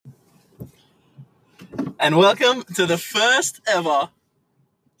And welcome to the first ever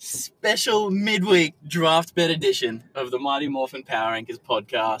special midweek draft bet edition of the Mighty Morphin Power Rankers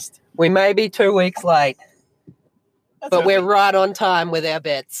podcast. We may be 2 weeks late, That's but right. we're right on time with our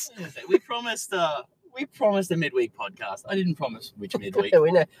bets. We promised a midweek podcast. I didn't promise which midweek.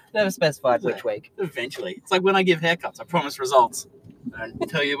 We never specified which week. Eventually. It's like when I give haircuts, I promise results. I don't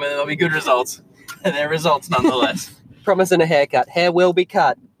tell you whether they'll be good results. And they're results nonetheless. Promising a haircut. Hair will be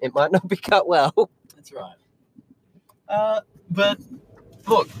cut. It might not be cut well. That's right. But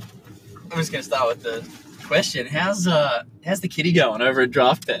look, I'm just going to start with the question. How's the kitty going over at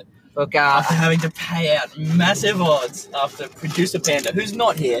Draft Bet? Look, After having to pay out massive odds after Producer Panda, who's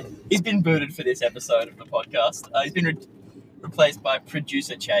not here, he's been booted for this episode of the podcast. He's been replaced by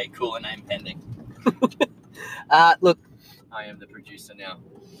Producer Che, cooler name pending. look, I am the producer now.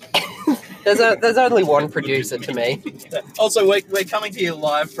 there's only one producer to me. Also, we're coming to you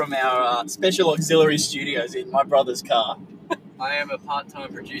live from our special auxiliary studios in my brother's car. I am a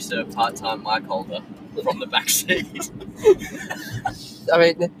part-time producer, part-time mic holder from the back seat. I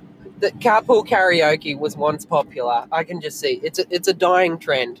mean, the carpool karaoke was once popular. I can just see it's a dying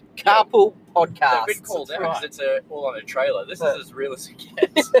trend. Carpool podcast. They've been called That's out right. because it's all on a trailer. This is as real as it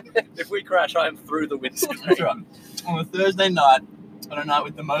gets. If we crash, I am through the windscreen. That's right. On a Thursday night, on a night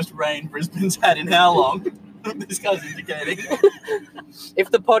with the most rain Brisbane's had in how long? This guy's indicating. If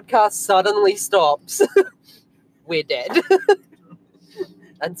the podcast suddenly stops, we're dead.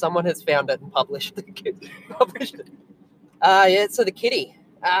 And someone has found it and published it. So the kitty.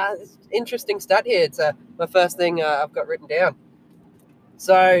 Interesting stat here. It's the first thing I've got written down.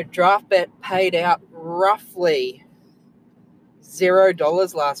 So Draft Bet paid out roughly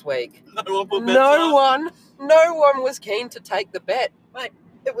 $0 last week. No one put bets on. No one was keen to take the bet. Mate,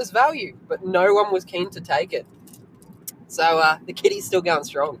 it was value, but no one was keen to take it. So the kitty's still going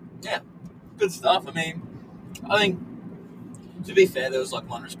strong. Good stuff. I mean, I think, to be fair, there was like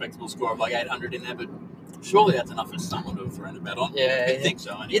one respectable score of like 800 in there, but surely that's enough for someone to have thrown a bet on. Yeah, You'd think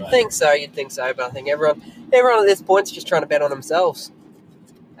so, anyway. You'd think so, but I think everyone at this point's just trying to bet on themselves.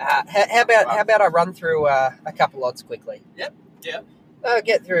 How about I run through a couple odds quickly? Yep.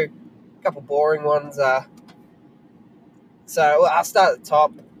 Get through a couple boring ones. So I'll start at the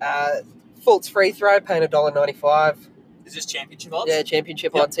top. Fultz free throw paying $1.95. Is this championship odds? Yeah,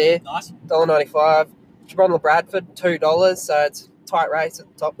 championship Yep. odds here. Nice. $1.95. Jabron Bradford $2, so it's a tight race at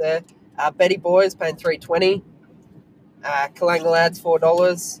the top there. Betty Boys paying $3.20. Kalanga Lads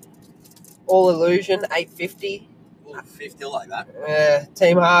 $4. All Illusion $8.50. Ooh, 50 like that.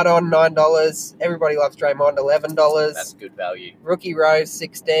 Team Hard On $9. Everybody Loves Draymond $11. That's good value. Rookie Rose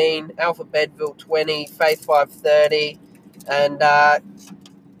 $16. Alpha Bedville $20. Faith 5.30. And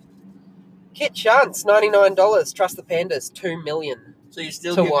Kit Shunts $99. Trust the Pandas $2 million So you're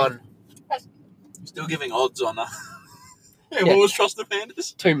still to giving, 1. Still giving odds on Yeah. what was Trust the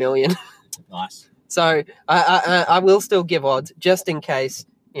Pandas? $2 million. Nice. So I will still give odds just in case,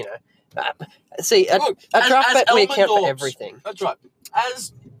 you know. See, a Look, draft as bet we account for Elmendorf's- everything. That's right.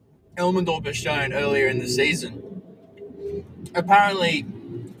 As Elmendorf has shown earlier in the season, apparently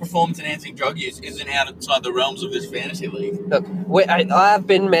performance-enhancing drug use isn't outside the realms of this fantasy league. Look, I've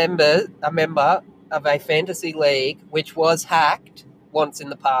been a member of a fantasy league which was hacked once in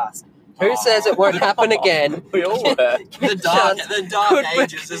the past. Who says it won't happen again? We all were. The dark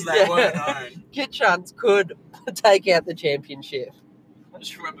ages as they were known. Kit Shunts could take out the championship. I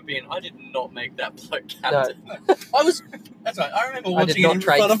just remember I did not make that bloke captain. That's right. I remember I did watching it not in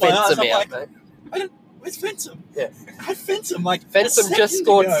trade front of my eyes. Fensom I'm out, like, mate. where's Fensom? Yeah. I had Fensom like Fensom just seconds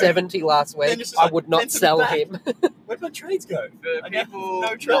scored ago. 70 last Then week. it's just I like, would not Fensom's sell back. him. Where'd my trades go? For I got people no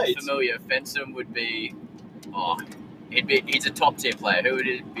not trades. familiar, Fensom would be, he's a top tier player. Who would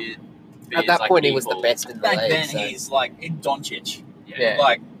it be? At that point, he was the best in the Back league. then, so. he's like in Doncic. Yeah.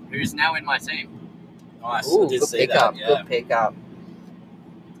 Like, Who's now in my team? nice. Ooh, I did good see pickup. that. Yeah. Good pickup.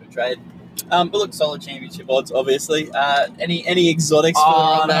 Good trade. But look, solid championship odds, obviously. Any exotics for Oh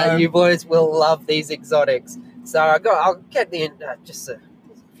the run man, home? you boys will love these exotics. So I'll get just a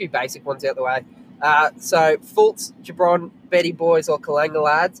few basic ones out the way. So Fultz, Jabron, Betty Boys, or Kalanga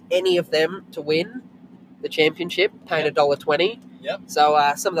Lads, any of them to win the championship, paying $1.20. Yep.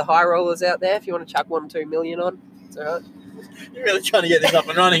 So some of the high rollers out there, if you want to chuck $1-2 million on, it's all right. You're really trying to get this up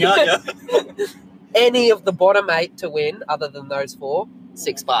and running, aren't you? Any of the bottom 8 to win, other than those 4,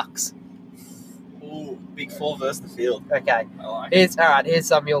 $6. Ooh, big 4 versus the field. Okay. I like it. Here's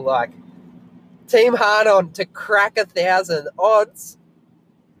some you'll like. Team Hard On to crack 1,000 odds.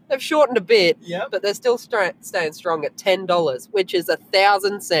 They've shortened a bit, Yep. but they're still staying strong at $10, which is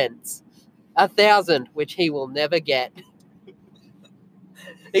 1,000 cents. 1,000, which he will never get.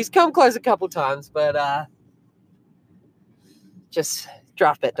 He's come close a couple times, but just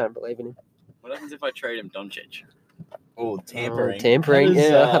draft bet don't believe in him. What happens if I trade him Doncic? Oh, tampering. Tampering. That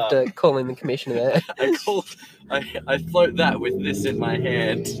is, Yeah, I have to call in the commissioner there. I float that with this in my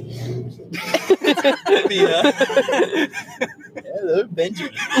hand. Hello,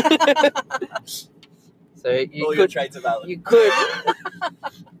 Benjamin. So you All your could trades are valid. you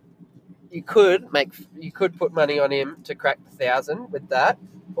could put money on him to crack the 1,000 with that,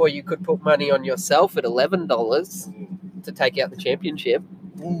 or you could put money on yourself at $11 to take out the championship.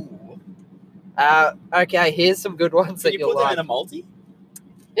 Ooh. Okay, here's some good ones Can that you you'll put them like. in a multi?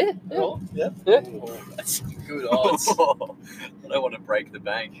 Yeah. Oh, yeah. Yeah. Ooh, that's good odds. I don't want to break the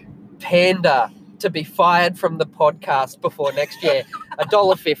bank. Panda to be fired from the podcast before next year.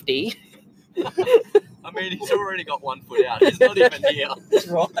 $1.50. I mean, he's already got 1 foot out. He's not even here. That's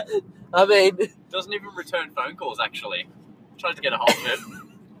right. I mean, Doesn't even return phone calls, actually. Tried to get a hold of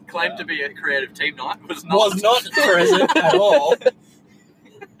him. Claimed to be a creative team night. Was not present at all.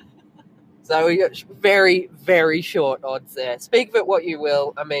 so we got very, very short odds there. Speak of it what you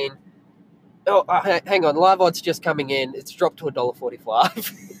will. I mean, hang on. Live odds just coming in. It's dropped to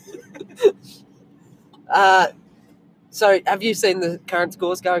 $1.45. So have you seen the current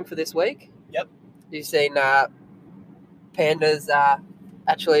scores going for this week? Yep. You've seen Pandas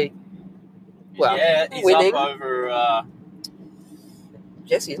actually yeah, he's winning. up over...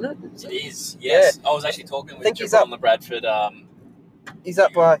 Jesse, isn't it? it is, yes. I was actually talking with think he's Jabron up. the Bradford. He's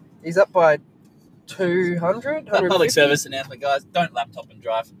up by 200. Public service announcement, guys. Don't laptop and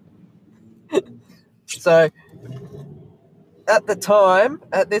drive. So at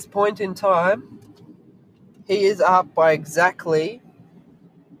this point in time, he is up by exactly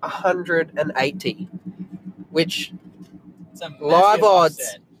 180, which It's a massive Live odds.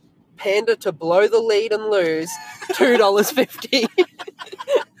 upset. Panda to blow the lead and lose $2.50.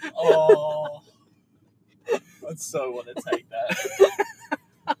 Oh. I so want to take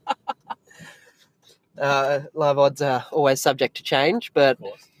that. Live odds are always subject to change, but Of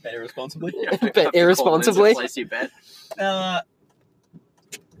course. Bet irresponsibly. Bet irresponsibly. Place your bet.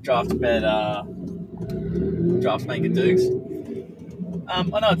 Draft bet, draft maker Dukes. I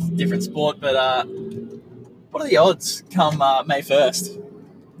know it's a different sport, but what are the odds come May 1st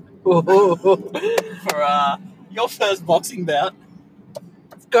for your first boxing bout?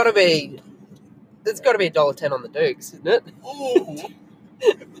 it's got to be $1.10 on the Dukes, isn't it? Ooh.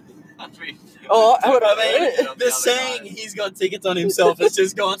 Oh, I mean, the saying he's got tickets on himself has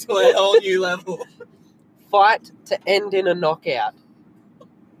just gone to a whole new level. Fight to end in a knockout.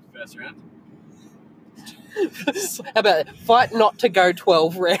 First round. How about fight not to go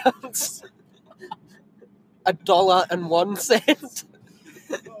 12 rounds? $1.01.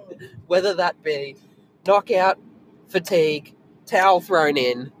 Whether that be knockout, fatigue, towel thrown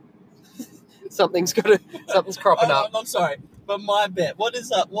in, something's cropping up. I'm sorry, but my bet. What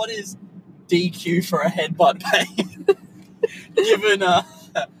is DQ for a headbutt pain? Given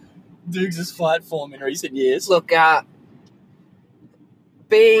Dukes' fight form in recent years. Look,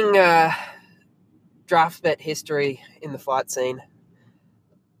 being draft bet history in the fight scene,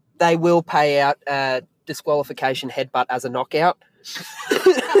 they will pay out a disqualification headbutt as a knockout.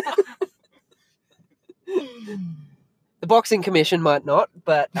 The boxing commission might not,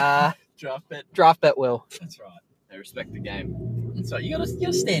 but draft bet. will. That's right. They respect the game. That's right. You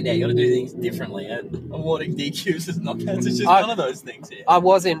gotta stand out. You gotta do things differently. And awarding DQs as knockouts is just one of those things here. I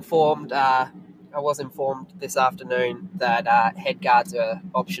was informed this afternoon that head guards are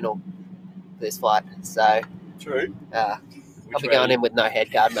optional for this fight, so True. I'll be going in with no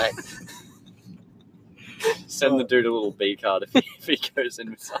head guard, mate. Send the dude a little B card if he goes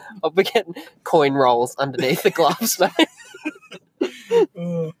in with something. I'll be getting coin rolls underneath the gloves, mate.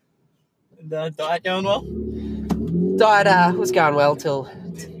 And diet going well? Diet was going well till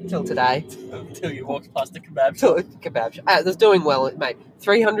today. Until you walked past the kebab Till shop. kebab shop. It was doing well, mate.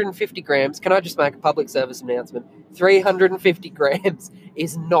 350 grams. Can I just make a public service announcement? 350 grams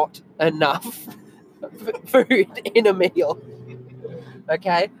is not enough food in a meal.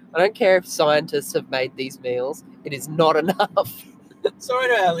 Okay? I don't care if scientists have made these meals. It is not enough. Sorry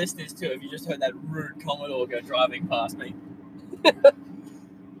to our listeners too if you just heard that rude Commodore go driving past me.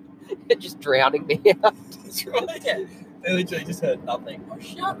 You're just drowning me out. That's right. Yeah. They literally just heard nothing. Oh,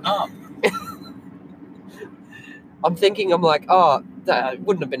 shut up. I'm thinking, I'm like, I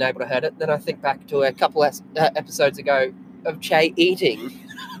wouldn't have been able to heard it. Then I think back to a couple episodes ago of Che eating.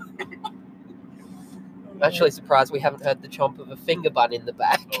 I'm actually surprised we haven't heard the chomp of a finger bun in the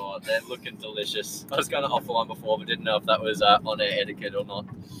back. Oh, they're looking delicious. I was going to offer one before, but didn't know if that was on air etiquette or not.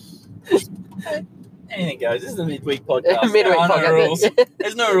 Anything goes. This is the midweek podcast. Midweek There are no podcast. rules.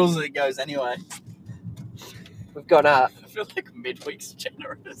 There's no rules that it goes anyway. We've got I feel like midweek's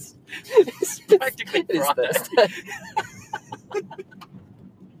generous. It's practically it is Friday.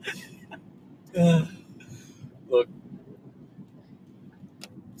 Thursday. Look,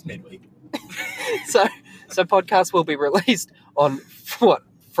 it's midweek. So podcasts will be released on what,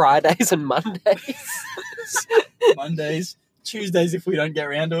 Fridays and Mondays. Mondays, Tuesdays if we don't get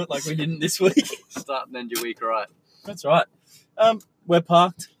around to it like we didn't this week. Start and end your week right. That's right. We're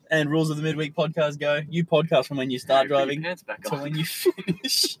parked, and rules of the midweek podcast go. You podcast from when you start Put your driving pants back to on. when you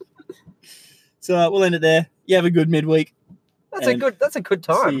finish. So we'll end it there. You have a good midweek. That's a good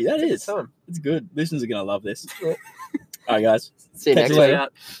time. See, that That's a good is. time. It's good. Listeners are gonna love this. Yeah. All right, guys. See you Catch next you week. later.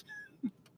 Out.